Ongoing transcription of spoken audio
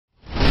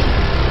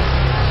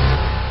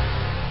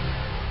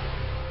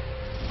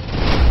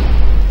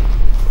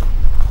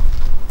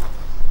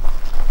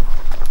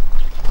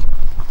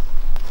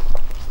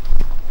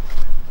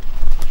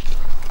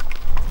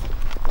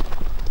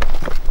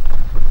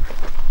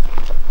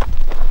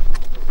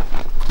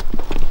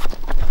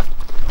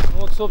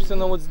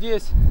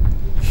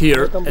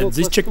Here, at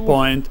this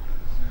checkpoint,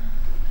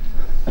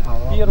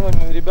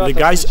 the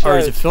guys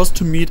are the first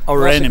to meet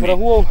our enemy,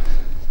 inform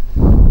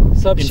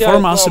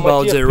us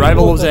about the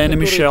arrival of the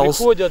enemy shells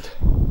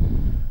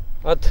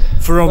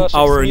from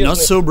our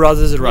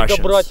not-so-brothers Russians,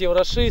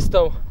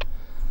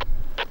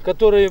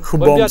 who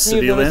bomb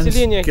civilians,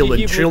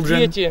 killing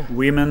children,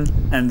 women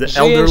and the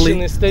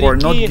elderly who are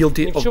not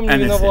guilty of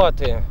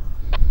anything.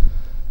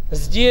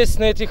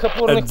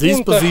 At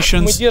these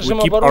positions, we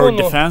keep our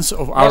defense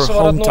of our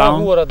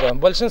hometown.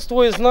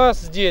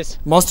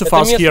 Most of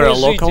us here are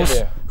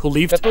locals who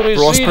lived,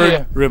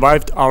 prospered,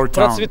 revived our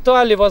town.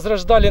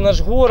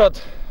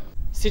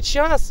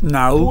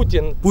 Now,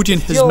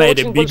 Putin has made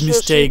a big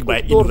mistake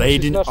by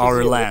invading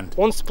our land.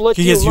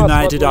 He has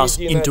united us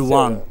into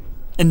one.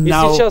 And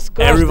now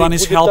everyone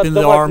is helping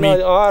the army,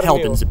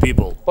 helping the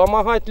people.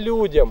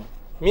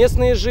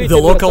 The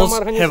locals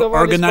have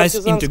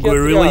organized into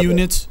guerrilla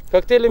units,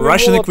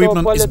 Russian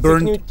equipment is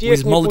burned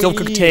with Molotov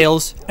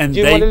cocktails and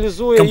they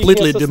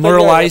completely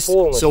demoralized,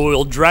 so we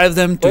will drive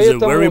them to the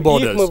very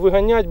borders.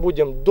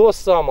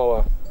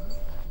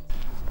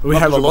 We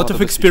have a lot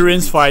of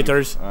experienced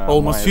fighters,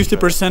 almost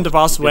 50% of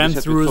us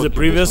went through the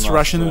previous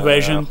Russian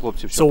invasion,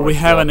 so we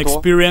have an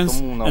experience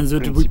and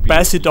that we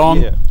pass it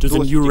on to the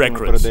new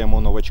recruits.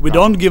 We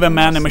don't give a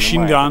man a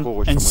machine gun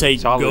and say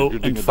go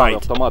and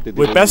fight.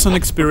 We pass on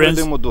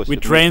experience, we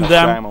train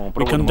them,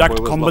 we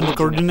conduct combat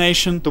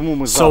coordination,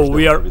 so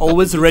we are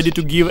always ready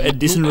to give a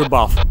decent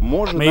rebuff,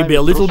 maybe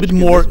a little bit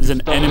more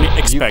than enemy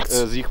expects.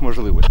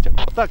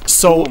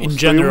 So in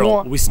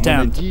general, we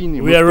stand,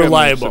 we are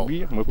reliable,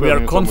 we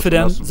are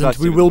confident that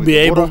we will be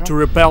able to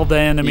repel the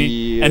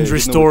enemy and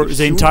restore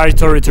the entire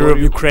territory of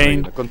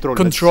Ukraine,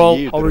 control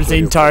over the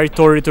entire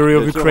territory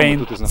of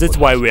Ukraine. That's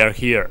why we are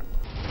here.